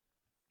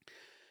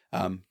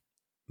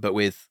 But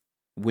with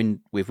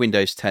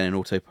Windows 10 and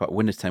Autopilot,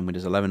 Windows 10,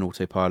 Windows 11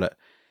 Autopilot,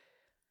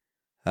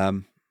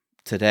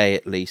 today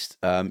at least,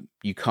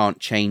 you can't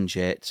change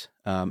it,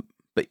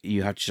 but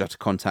you just have to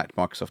contact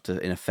Microsoft to,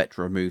 in effect,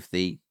 remove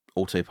the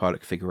Autopilot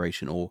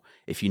configuration, or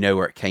if you know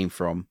where it came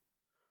from,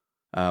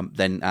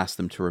 then ask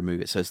them to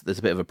remove it. So there's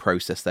a bit of a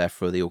process there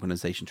for the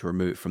organization to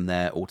remove it from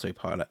their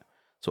Autopilot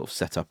sort of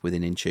setup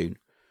within Intune.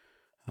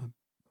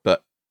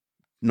 But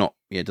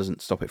it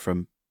doesn't stop it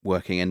from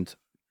working. And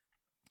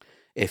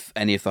if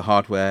any of the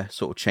hardware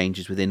sort of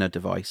changes within a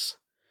device,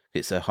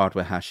 it's a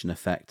hardware hash in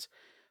effect,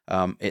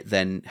 it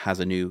then has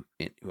a new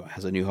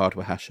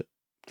hardware hash at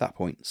that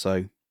point.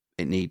 So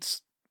it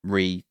needs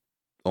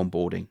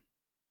onboarding.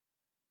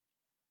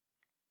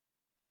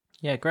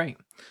 Yeah, great.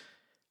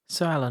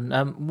 So, Alan,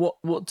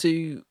 what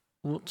do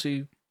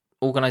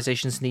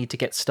organizations need to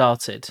get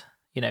started?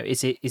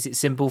 Is it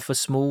simple for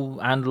small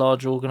and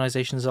large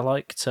organizations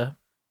alike to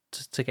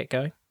get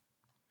going?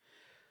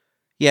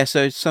 Yeah,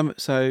 so some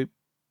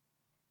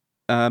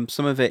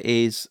of it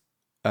is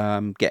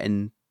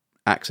getting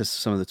access to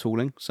some of the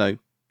tooling. So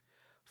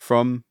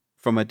from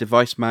a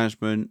device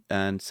management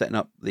and setting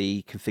up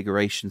the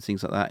configuration,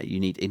 things like that, you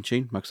need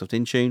Intune, Microsoft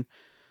Intune.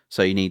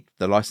 So you need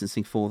the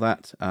licensing for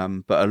that.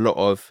 But a lot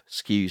of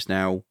SKUs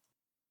now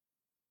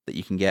that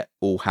you can get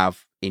all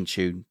have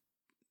Intune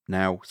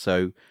now.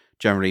 So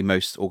generally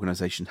most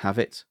organizations have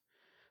it.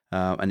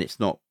 And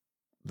it's not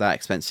that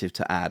expensive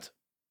to add,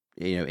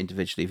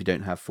 individually if you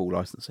don't have full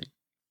licensing.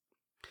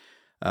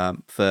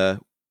 For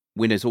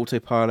Windows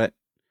Autopilot,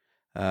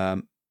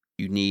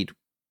 you need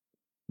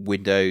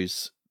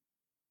Windows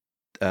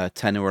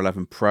 10 or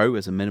 11 Pro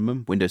as a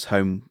minimum. Windows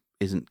Home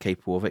isn't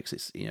capable of it because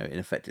it's, in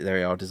effect,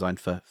 they are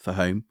designed for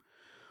home.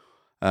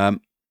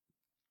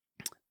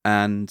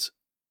 And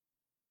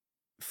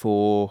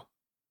for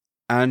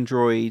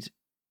Android,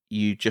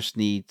 you just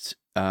need,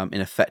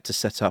 in effect, to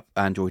set up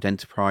Android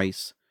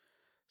Enterprise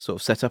sort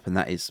of setup, and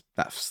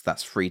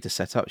that's free to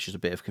set up. It's just a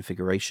bit of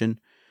configuration.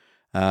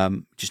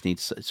 Just need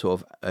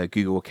sort of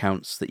Google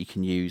accounts that you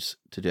can use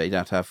to do it. You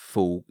don't have to have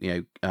full,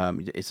 it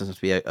doesn't have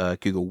to be a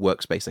Google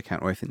Workspace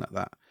account or anything like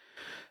that.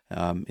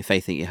 If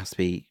anything, it has to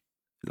be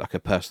like a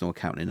personal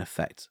account in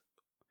effect,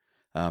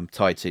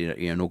 tied to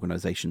an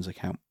organization's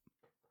account.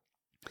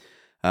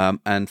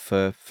 And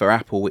for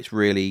Apple, it's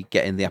really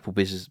getting the Apple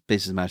Business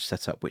Manager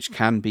set up, which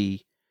can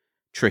be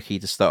tricky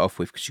to start off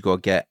with because you've got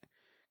to get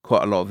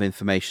quite a lot of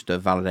information to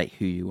validate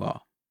who you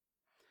are.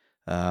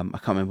 I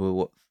can't remember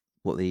what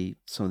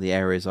some of the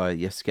areas are.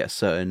 You have to get a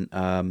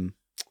certain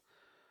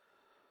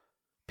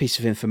piece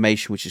of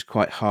information, which is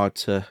quite hard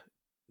to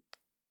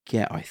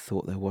get. I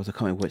thought there was. I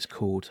can't remember what it's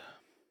called.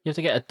 You have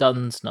to get a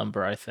DUNS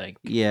number, I think.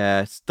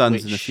 Yeah, it's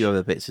DUNS and a few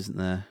other bits, isn't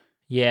there?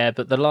 Yeah,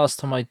 but the last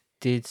time I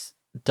did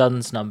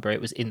DUNS number,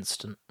 it was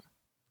instant.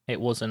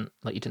 It wasn't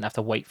like you didn't have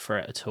to wait for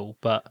it at all.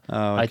 But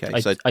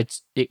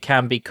it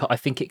can be. I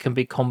think it can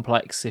be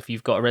complex if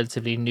you've got a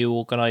relatively new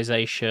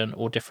organisation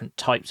or different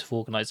types of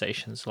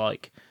organisations,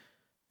 like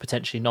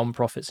potentially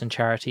non-profits and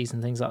charities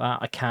and things like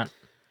that.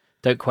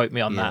 Don't quote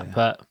me on that.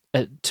 But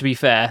to be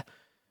fair,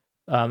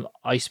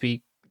 I used to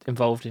be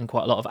involved in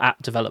quite a lot of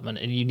app development,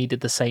 and you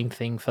needed the same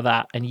thing for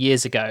that. And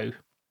years ago,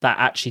 that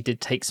actually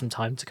did take some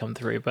time to come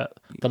through. But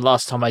the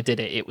last time I did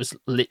it, it was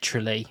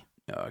literally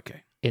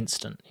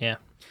instant. Yeah.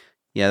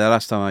 Yeah, the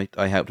last time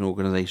I helped an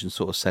organisation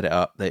sort of set it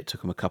up, it took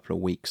them a couple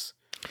of weeks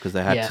because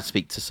they had to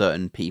speak to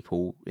certain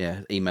people.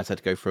 Yeah, emails had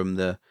to go from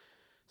the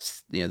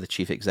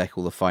chief exec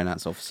or the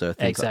finance officer,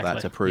 things like that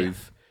to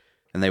approve,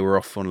 and they were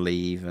off on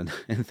leave and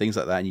things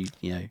like that.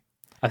 And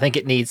I think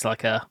it needs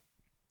like a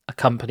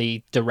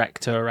company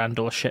director and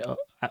or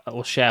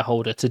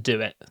shareholder to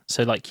do it.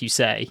 So, like you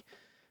say,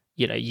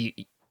 you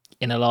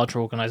in a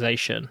larger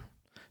organisation,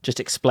 just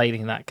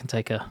explaining that can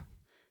take a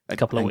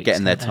couple of weeks.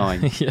 Getting their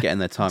time,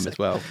 as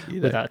well.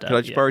 Could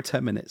I just borrow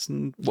 10 minutes?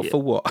 And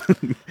for what?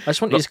 I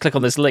just want you to click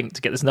on this link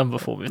to get this number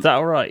for me. Is that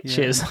all right? Yeah.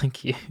 Cheers,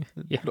 thank you.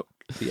 Yeah.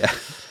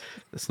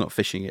 That's not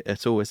phishing it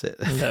at all, is it?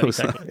 No,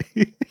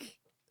 exactly.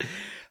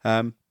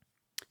 So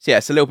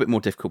it's a little bit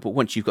more difficult, but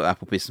once you've got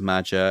Apple Business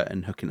Manager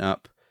and hooking it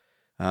up,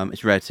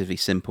 it's relatively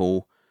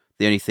simple.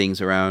 The only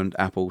things around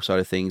Apple side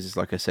of things is,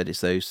 like I said,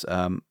 it's those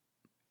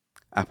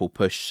Apple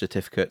push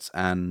certificates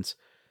and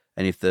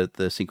any of the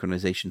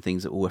synchronization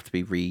things that all have to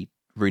be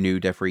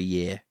renewed every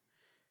year.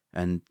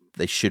 and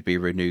they should be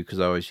renewed, because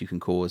otherwise you can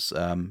cause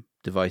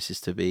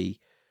devices to be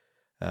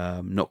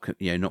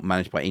not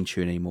managed by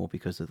Intune anymore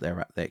because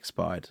they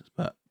expired.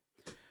 But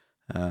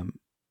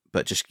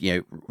just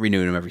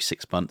renewing them every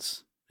 6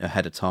 months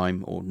ahead of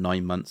time, or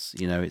 9 months,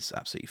 it's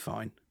absolutely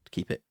fine to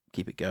keep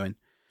it going.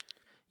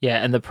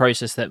 Yeah, and the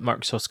process that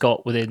Microsoft's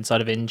got within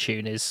inside of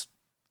Intune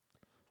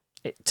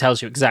it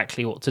tells you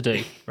exactly what to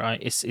do, right?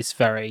 It's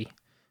very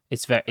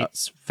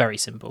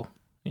simple.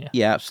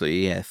 Yeah,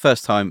 absolutely. Yeah,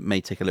 first time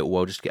may take a little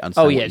while just to get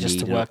understand what you just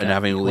need to work and out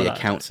having all the that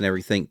accounts and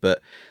everything.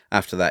 But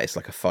after that, it's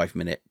like a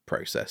 5-minute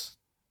process.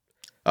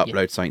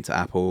 Upload something to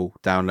Apple,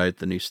 download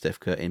the new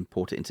certificate,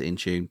 import it into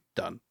Intune,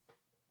 done.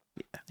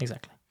 Yeah,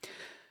 exactly.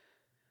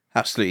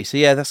 Absolutely. So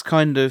yeah, that's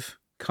kind of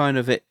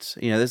it.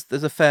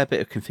 There's a fair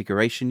bit of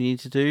configuration you need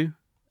to do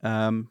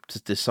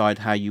to decide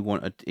how you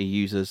want a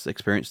user's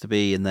experience to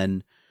be, and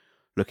then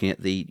looking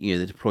at the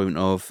the deployment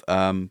of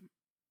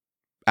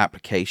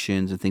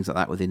applications and things like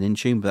that within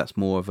Intune. But that's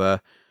more of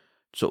a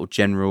sort of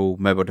general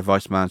mobile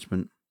device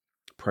management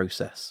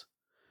process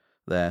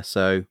there.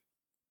 So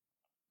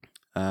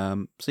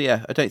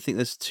yeah, I don't think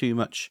there's too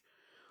much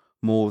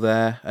more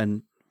there.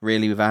 And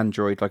really, with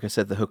Android, like I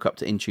said, the hookup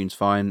to Intune's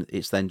fine.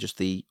 It's then just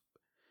the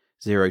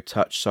zero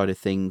touch side of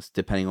things,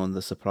 depending on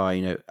the supply.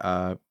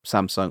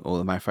 Samsung, or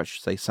the manufacturer,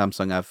 say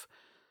Samsung, have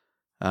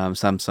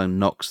Samsung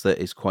Knox that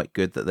is quite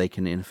good, that they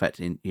can in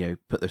effect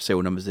put their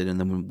serial numbers in, and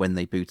then when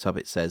they boot up,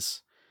 it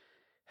says,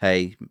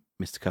 "Hey,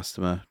 Mr.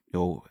 Customer,"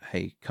 or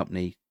 "Hey,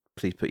 company,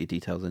 please put your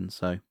details in."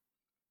 So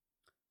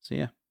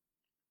yeah.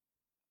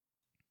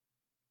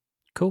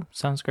 Cool.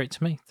 Sounds great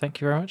to me. Thank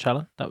you very much,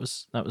 Alan. That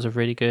was a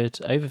really good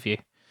overview.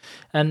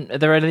 And are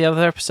there any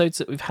other episodes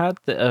that we've had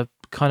that are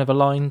kind of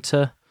aligned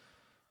to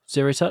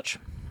Zero Touch?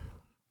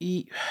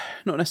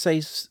 Not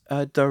necessarily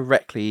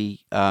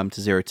directly to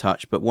Zero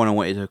Touch, but one I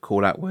wanted to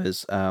call out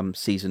was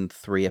season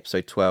 3,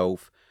 episode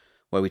 12,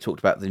 where we talked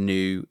about the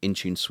new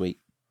Intune suite.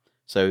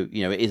 So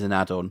it is an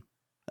add-on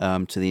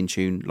to the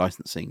Intune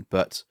licensing,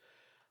 but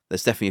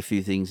there's definitely a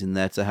few things in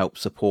there to help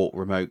support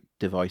remote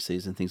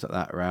devices and things like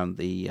that around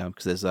the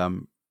because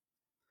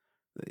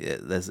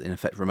there's in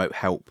effect remote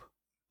help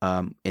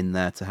in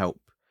there to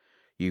help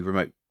you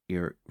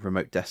your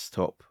remote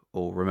desktop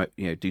or remote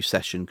do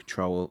session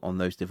control on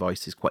those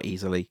devices quite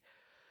easily,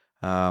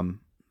 and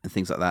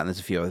things like that. And there's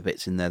a few other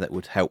bits in there that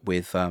would help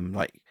with I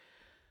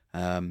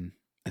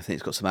think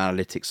it's got some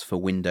analytics for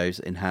Windows,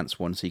 enhanced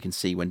one, so you can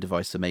see when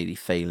devices are maybe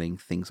failing,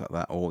 things like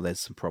that, or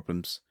there's some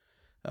problems,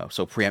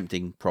 so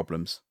preempting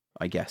problems,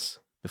 I guess,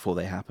 before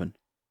they happen,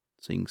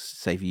 so you can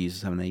save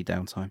users having any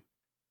downtime.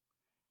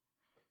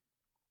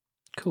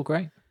 Cool,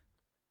 great.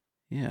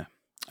 Yeah.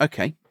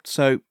 Okay,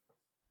 so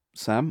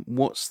Sam,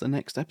 what's the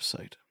next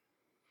episode?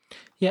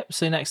 Yep,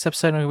 so next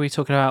episode we're going to be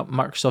talking about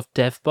Microsoft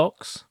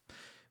DevBox,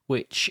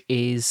 which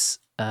is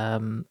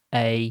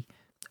a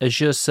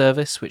Azure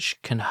service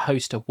which can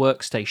host a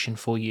workstation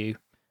for you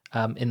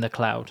in the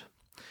cloud.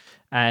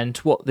 And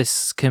what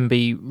this can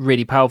be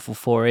really powerful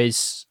for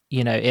is,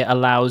 it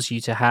allows you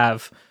to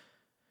have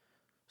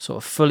sort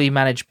of fully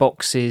managed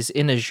boxes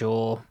in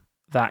Azure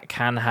that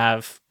can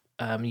have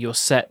your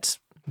set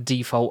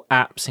default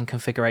apps and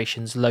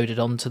configurations loaded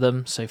onto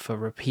them. So for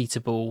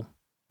repeatable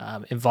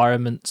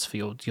environments for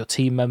your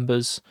team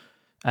members.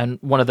 And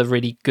one of the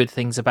really good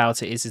things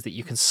about it is that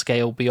you can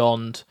scale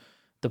beyond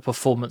the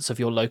performance of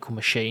your local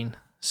machine.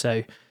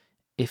 So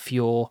if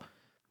your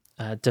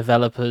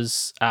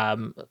developers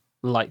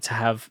like to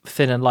have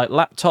thin and light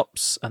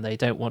laptops and they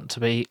don't want to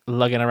be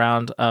lugging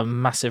around a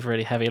massive,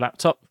 really heavy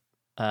laptop,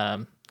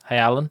 hey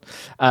Alan,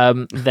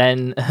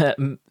 then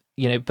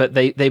but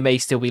they may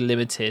still be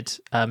limited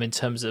in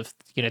terms of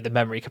the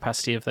memory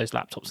capacity of those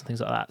laptops and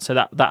things like that. So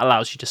that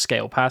allows you to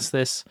scale past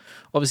this.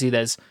 Obviously,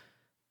 there's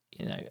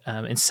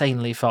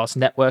insanely fast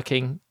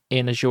networking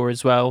in Azure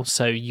as well,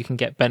 so you can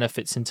get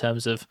benefits in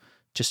terms of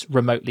just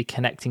remotely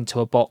connecting to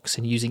a box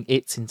and using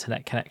its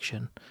internet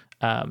connection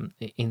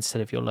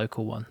instead of your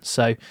local one.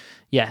 So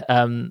yeah,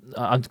 I'm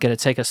going to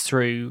take us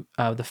through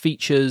the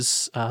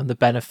features, the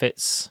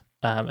benefits,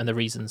 and the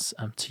reasons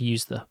to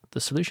use the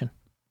solution.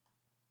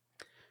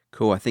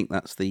 Cool. I think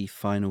that's the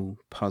final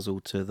puzzle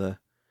to the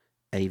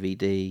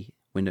AVD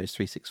Windows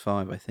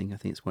 365. I think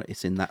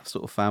it's in that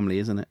sort of family,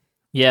 isn't it?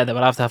 Yeah, then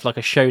we'll have to have like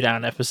a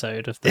showdown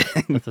episode of the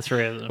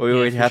three of them. We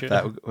already had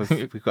that.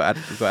 We've got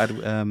to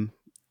add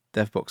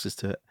dev boxes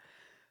to it.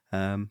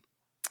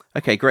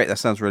 Okay, great. That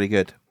sounds really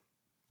good.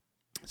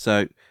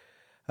 So,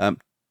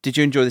 did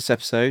you enjoy this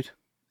episode?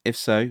 If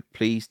so,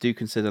 please do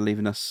consider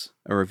leaving us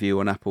a review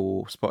on Apple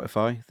or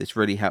Spotify. This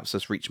really helps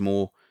us reach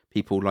more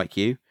people like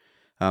you.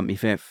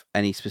 If you have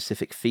any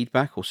specific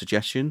feedback or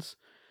suggestions,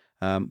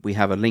 we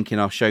have a link in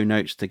our show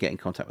notes to get in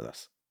contact with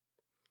us.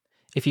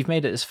 If you've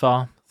made it this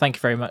far, thank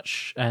you very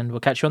much, and we'll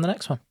catch you on the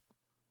next one.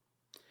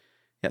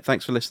 Yeah,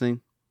 thanks for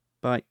listening.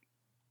 Bye.